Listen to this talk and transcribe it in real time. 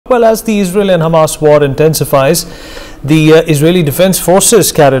Well, as the Israel and Hamas war intensifies, the Israeli Defense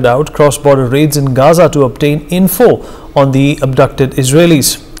Forces carried out cross-border raids in Gaza to obtain info on the abducted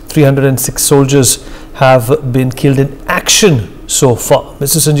Israelis. 306 soldiers have been killed in action so far.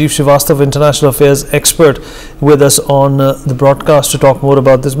 Mr. Sanjeev Srivastav, International Affairs expert, with us on the broadcast to talk more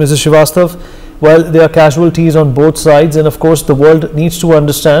about this. Mr. Srivastav, well, there are casualties on both sides, and of course the world needs to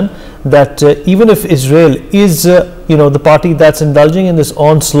understand that even if Israel is, the party that's indulging in this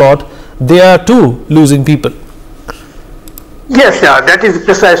onslaught, they are too losing people. Yes, that is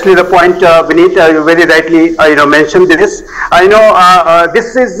precisely the point, Vineet. You very rightly, mentioned this.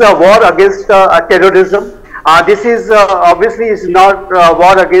 This is a war against terrorism. This is obviously is not a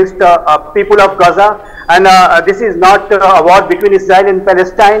war against people of Gaza, and this is not a war between Israel and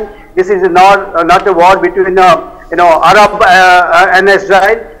Palestine. This is not a war between Arab and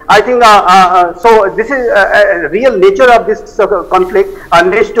Israel. I think so. This is real nature of this conflict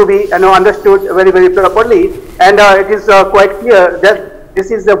needs to be understood very, very properly, and it is quite clear that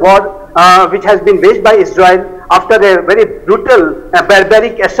this is a war which has been waged by Israel after a very brutal,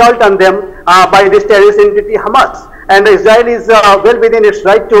 barbaric assault on them by this terrorist entity Hamas. And Israel is well within its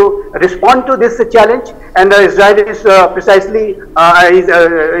right to respond to this challenge, and Israel is precisely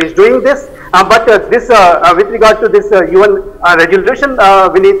is doing this. But this, with regard to this UN resolution,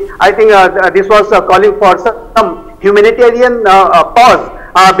 Vineet, I think this was calling for some humanitarian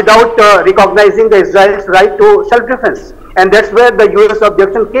pause without recognizing the Israel's right to self-defense, and that's where the US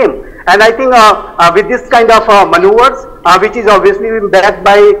objection came. And I think with this kind of maneuvers, which is obviously backed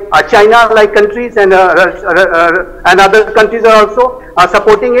by China-like countries and other countries are also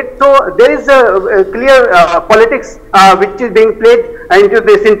supporting it. So there is a clear politics which is being played into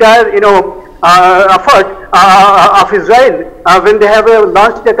this entire, effort of Israel when they have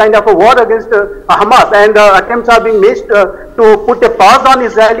launched a kind of a war against Hamas, and attempts are being made to put a pause on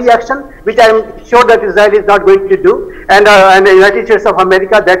Israeli action, which I am sure that Israel is not going to do, and the United States of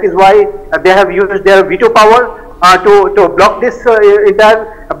America, that is why they have used their veto power to block this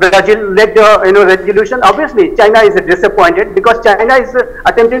entire Brazil-led resolution. Obviously, China is disappointed because China is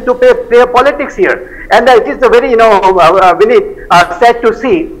attempting to play politics here, and it is very Vineet, sad to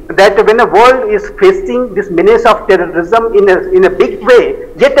see that when the world is facing this menace of terrorism in a big way,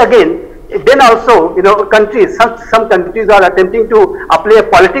 yet again, then also countries, some countries are attempting to play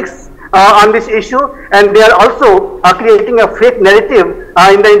politics on this issue, and they are also creating a fake narrative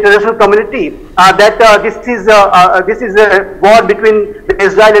in the international community that this is a war between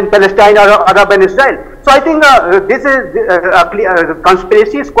Israel and Palestine, or Arab and Israel. So I think this is the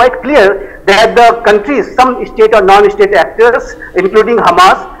conspiracy is quite clear that the countries, some state or non-state actors, including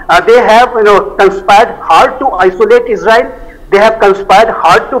Hamas, they have conspired hard to isolate Israel. They have conspired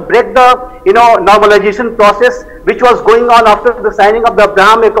hard to break the normalization process which was going on after the signing of the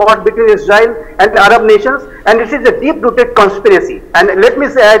Abraham Accord between Israel and the Arab nations, and this is a deep-rooted conspiracy. And let me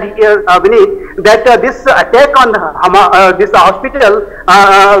say here, Vineet, that this attack on this hospital,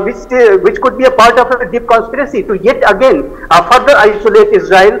 which could be a part of a deep conspiracy to yet again further isolate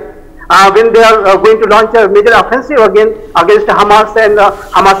Israel when they are going to launch a major offensive again against Hamas and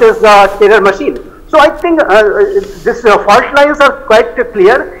Hamas's terror machine. So I think these fault lines are quite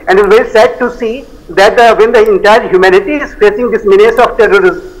clear, and it's very sad to see that when the entire humanity is facing this menace of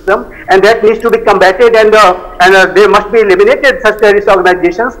terrorism, and that needs to be combated, and they must be eliminated, such terrorist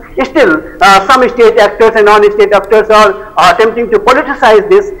organizations, still some state actors and non-state actors are attempting to politicize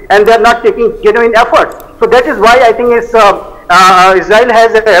this, and they are not taking genuine efforts. So that is why I think it's Israel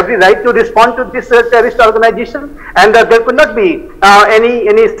has every right to respond to this terrorist organization, and there could not be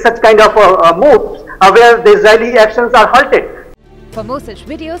any such kind of moves where the Israeli actions are halted. For more such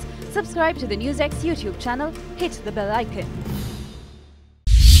videos, subscribe to the NewsX YouTube channel, hit the bell icon.